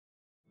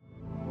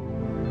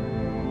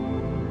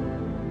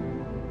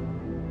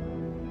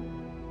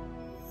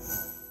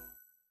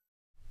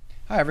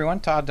Hi everyone,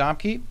 Todd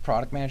Domke,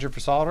 Product Manager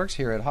for SolidWorks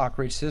here at Hawk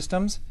Ridge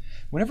Systems.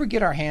 Whenever we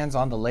get our hands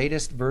on the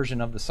latest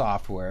version of the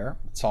software,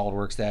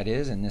 SolidWorks that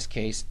is, in this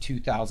case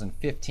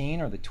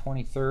 2015 or the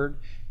 23rd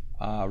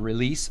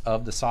release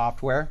of the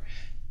software,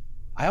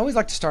 I always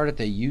like to start at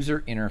the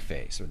user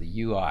interface or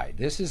the UI.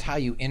 This is how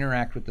you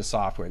interact with the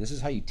software. This is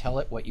how you tell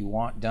it what you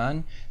want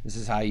done. This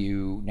is how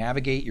you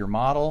navigate your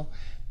model,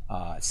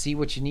 see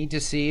what you need to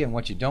see and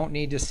what you don't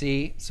need to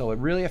see. So it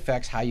really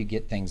affects how you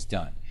get things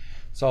done.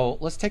 So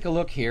let's take a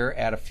look here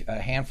at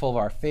a handful of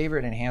our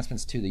favorite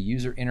enhancements to the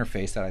user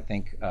interface that I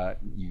think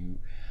you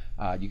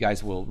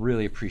guys will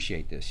really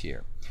appreciate this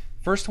year.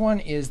 First one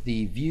is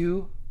the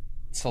view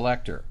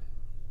selector.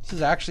 This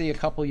is actually a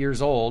couple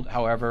years old,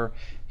 however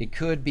it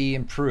could be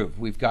improved.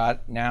 We've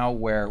got now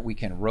where we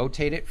can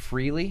rotate it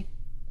freely.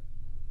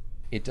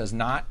 It does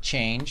not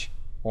change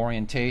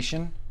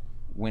orientation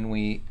when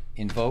we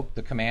invoke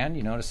the command.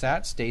 You notice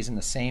that stays in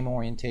the same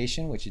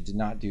orientation, which it did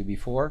not do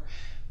before.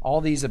 All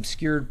these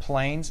obscured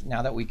planes,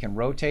 now that we can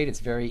rotate,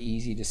 it's very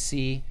easy to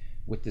see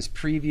with this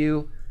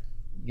preview.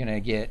 You're going to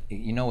get,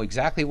 you know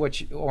exactly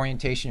what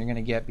orientation you're going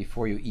to get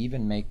before you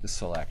even make the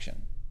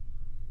selection.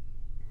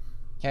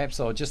 Okay,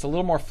 so just a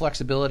little more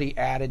flexibility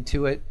added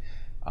to it.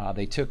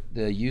 They took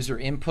the user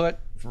input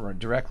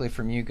directly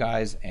from you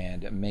guys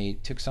and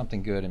took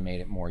something good and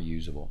made it more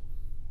usable.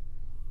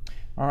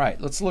 All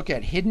right, let's look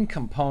at hidden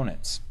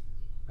components.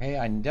 Okay,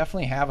 I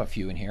definitely have a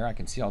few in here. I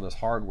can see all this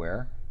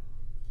hardware.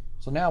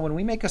 So now when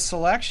we make a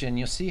selection,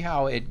 you'll see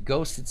how it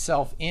ghosts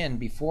itself in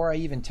before I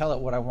even tell it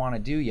what I want to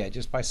do yet.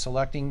 Just by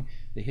selecting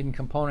the hidden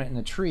component in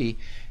the tree,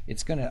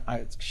 it's going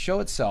to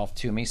show itself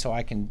to me so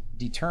I can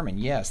determine,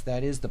 yes,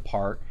 that is the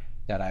part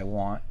that I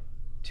want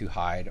to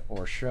hide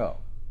or show.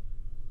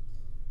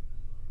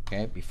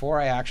 Okay,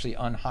 before I actually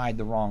unhide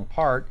the wrong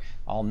part,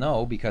 I'll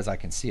know because I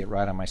can see it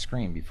right on my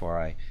screen before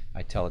I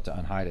tell it to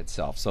unhide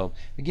itself. So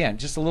again,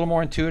 just a little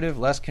more intuitive,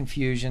 less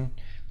confusion,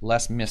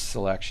 less missed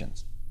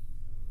selections.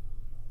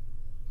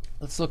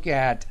 Let's look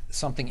at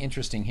something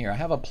interesting here. I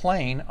have a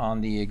plane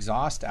on the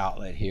exhaust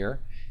outlet here.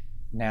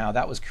 Now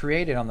that was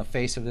created on the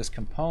face of this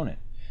component.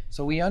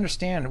 So we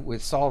understand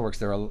with SolidWorks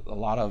there are a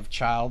lot of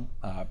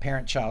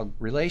parent-child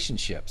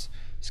relationships.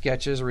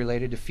 Sketches are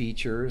related to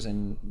features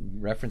and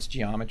reference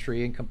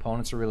geometry, and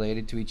components are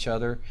related to each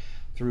other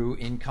through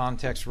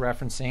in-context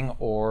referencing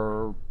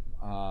or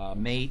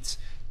mates,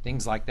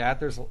 things like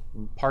that. There's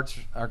parts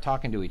are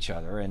talking to each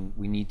other and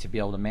we need to be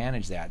able to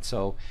manage that.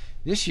 So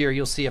this year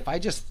you'll see if I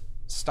just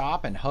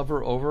stop and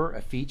hover over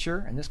a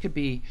feature, and this could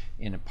be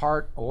in a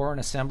part or an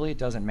assembly, it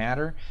doesn't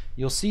matter,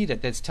 you'll see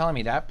that that's telling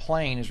me that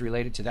plane is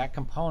related to that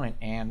component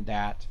and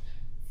that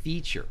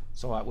feature.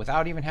 So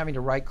without even having to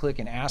right click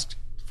and ask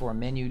for a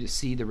menu to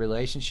see the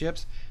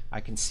relationships, I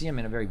can see them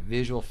in a very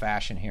visual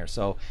fashion here.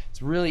 So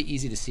it's really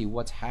easy to see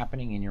what's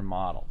happening in your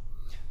model.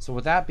 So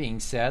with that being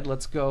said,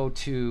 let's go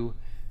to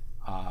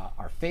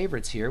our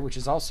favorites here, which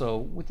is also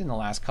within the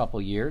last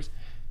couple years.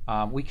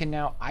 We can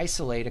now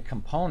isolate a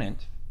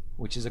component,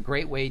 which is a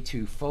great way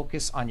to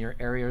focus on your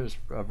areas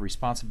of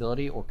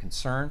responsibility or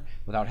concern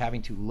without having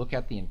to look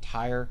at the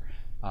entire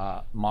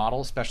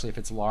model, especially if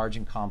it's large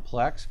and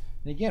complex.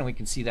 And again, we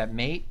can see that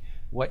mate,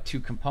 what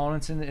two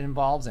components it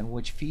involves, and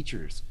which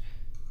features.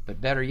 But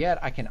better yet,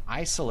 I can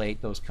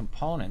isolate those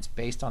components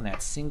based on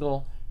that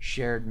single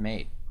shared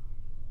mate.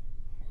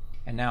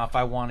 And now if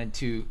I wanted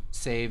to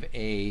save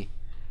a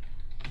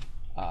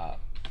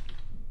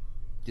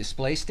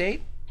display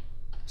state,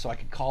 so I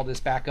could call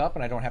this back up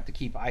and I don't have to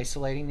keep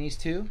isolating these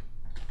two.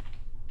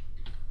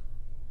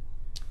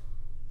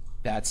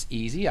 That's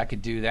easy, I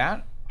could do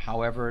that.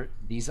 However,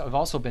 these have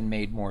also been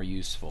made more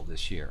useful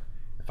this year.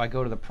 If I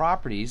go to the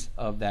properties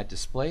of that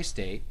display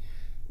state,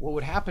 what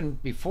would happen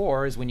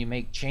before is when you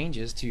make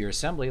changes to your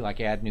assembly, like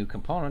add new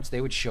components,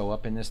 they would show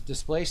up in this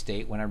display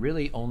state when I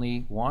really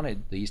only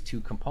wanted these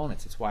two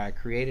components. That's why I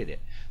created it.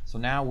 So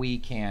now we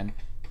can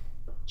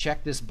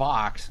check this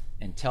box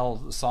and tell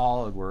the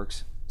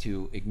SolidWorks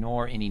to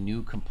ignore any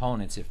new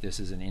components if this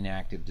is an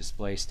inactive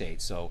display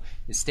state. So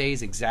it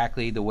stays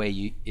exactly the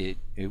way it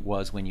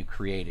was when you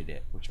created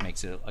it, which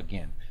makes it,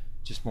 again,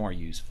 just more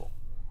useful.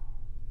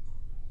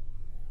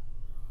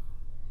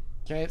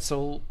 Okay,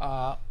 so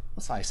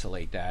let's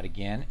isolate that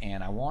again,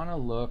 and I want to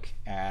look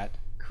at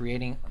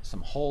creating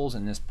some holes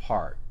in this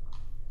part.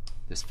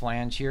 This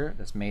flange here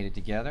that's mated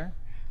together.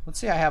 Let's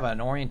say I have an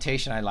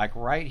orientation I like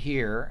right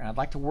here, and I'd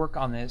like to work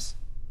on this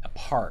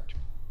apart.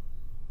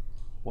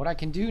 What I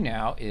can do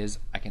now is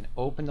I can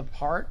open the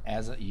part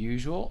as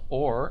usual,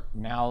 or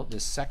now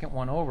this second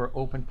one over,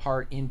 open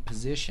part in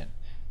position.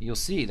 You'll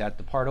see that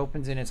the part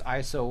opens in its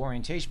ISO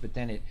orientation, but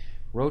then it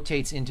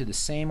rotates into the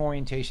same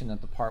orientation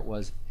that the part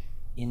was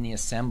in the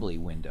assembly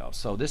window.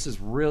 So this is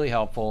really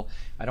helpful.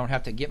 I don't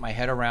have to get my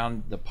head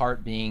around the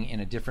part being in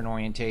a different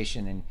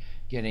orientation and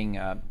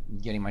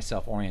getting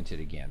myself oriented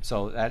again.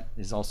 So that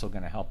is also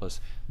going to help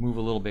us move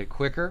a little bit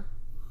quicker.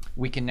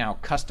 We can now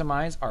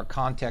customize our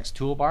context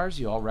toolbars.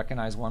 You all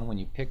recognize one when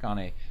you pick on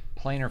a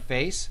planar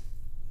face.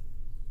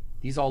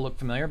 These all look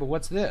familiar, but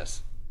what's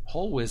this?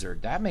 Hole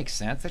wizard. That makes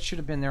sense. That should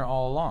have been there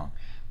all along.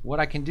 what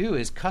I can do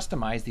is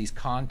customize these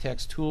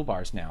context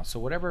toolbars now. So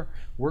whatever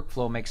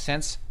workflow makes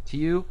sense to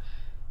you,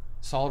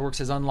 SolidWorks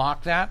has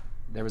unlocked that.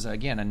 There was,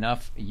 again,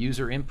 enough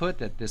user input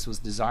that this was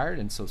desired,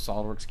 and so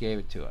SolidWorks gave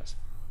it to us.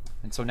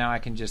 And so now I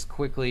can just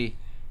quickly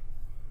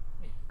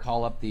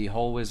call up the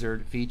Hole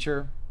Wizard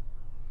feature,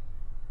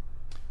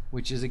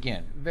 which is,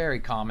 again, very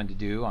common to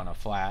do on a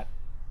flat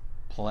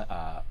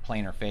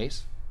planar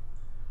face.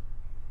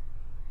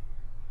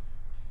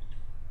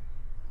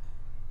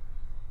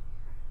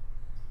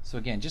 So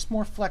again, just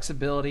more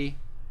flexibility,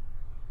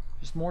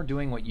 just more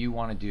doing what you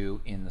want to do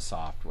in the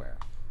software.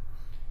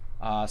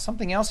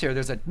 Something else here,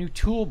 there's a new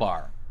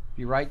toolbar. If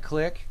you right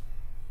click,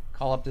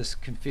 call up this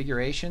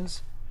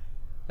configurations,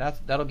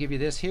 that'll give you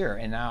this here,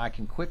 and now I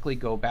can quickly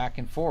go back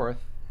and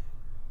forth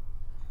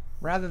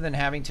rather than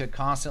having to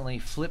constantly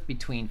flip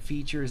between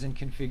features and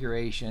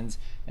configurations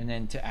and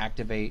then to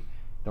activate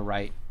the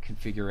right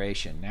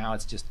configuration. Now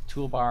it's just a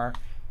toolbar,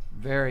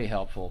 very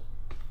helpful,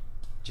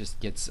 just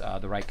gets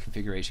the right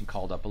configuration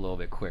called up a little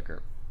bit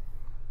quicker.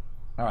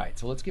 Alright,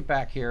 so let's get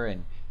back here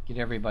and get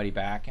everybody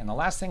back, and the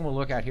last thing we'll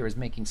look at here is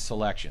making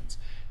selections.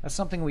 That's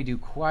something we do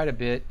quite a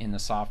bit in the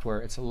software.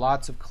 It's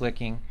lots of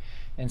clicking,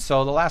 and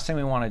so the last thing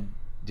we want to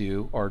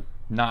do or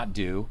not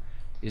do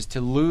is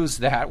to lose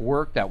that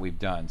work that we've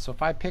done. So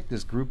if I pick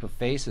this group of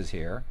faces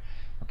here,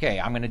 okay,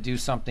 I'm going to do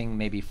something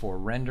maybe for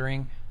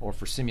rendering or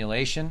for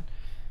simulation,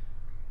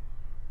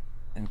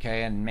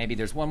 okay, and maybe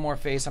there's one more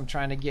face I'm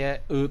trying to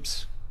get,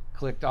 oops,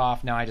 clicked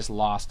off, now I just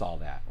lost all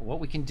that. What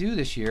we can do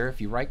this year,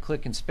 if you right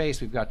click in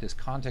space, we've got this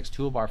context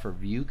toolbar for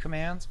view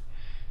commands,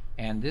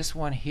 and this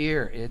one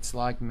here, it's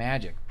like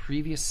magic,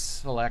 previous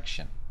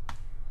selection.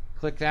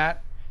 Click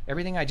that,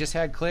 everything I just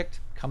had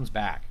clicked comes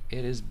back.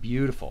 It is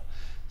beautiful.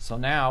 So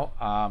now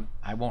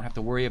I won't have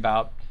to worry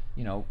about,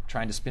 you know,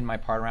 trying to spin my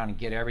part around and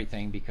get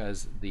everything,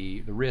 because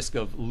the risk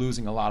of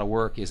losing a lot of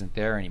work isn't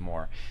there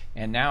anymore.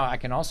 And now I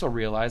can also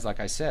realize, like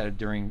I said,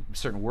 during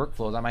certain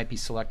workflows I might be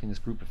selecting this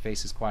group of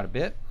faces quite a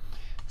bit.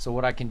 So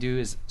what I can do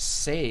is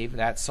save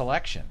that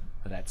selection,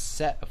 or that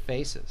set of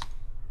faces.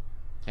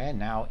 Okay,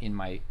 now in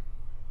my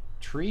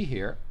tree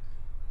here,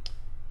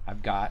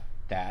 I've got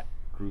that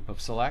group of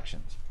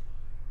selections.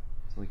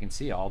 So we can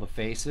see all the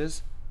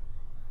faces.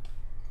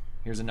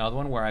 Here's another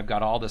one where I've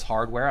got all this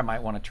hardware. I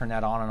might want to turn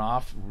that on and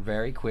off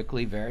very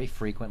quickly, very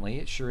frequently.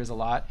 It sure is a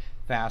lot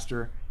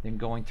faster than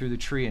going through the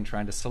tree and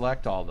trying to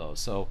select all those.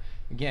 So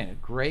again, a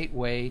great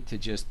way to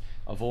just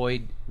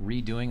avoid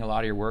redoing a lot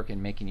of your work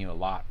and making you a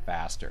lot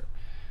faster.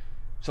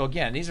 So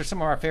again, these are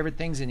some of our favorite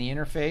things in the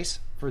interface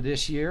for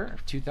this year,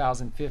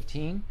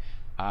 2015.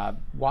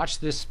 Watch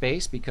this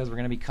space, because we're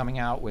going to be coming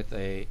out with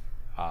a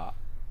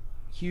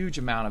huge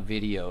amount of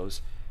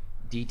videos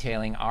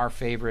detailing our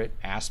favorite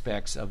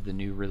aspects of the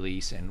new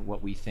release and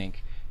what we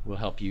think will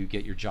help you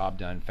get your job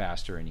done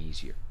faster and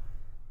easier.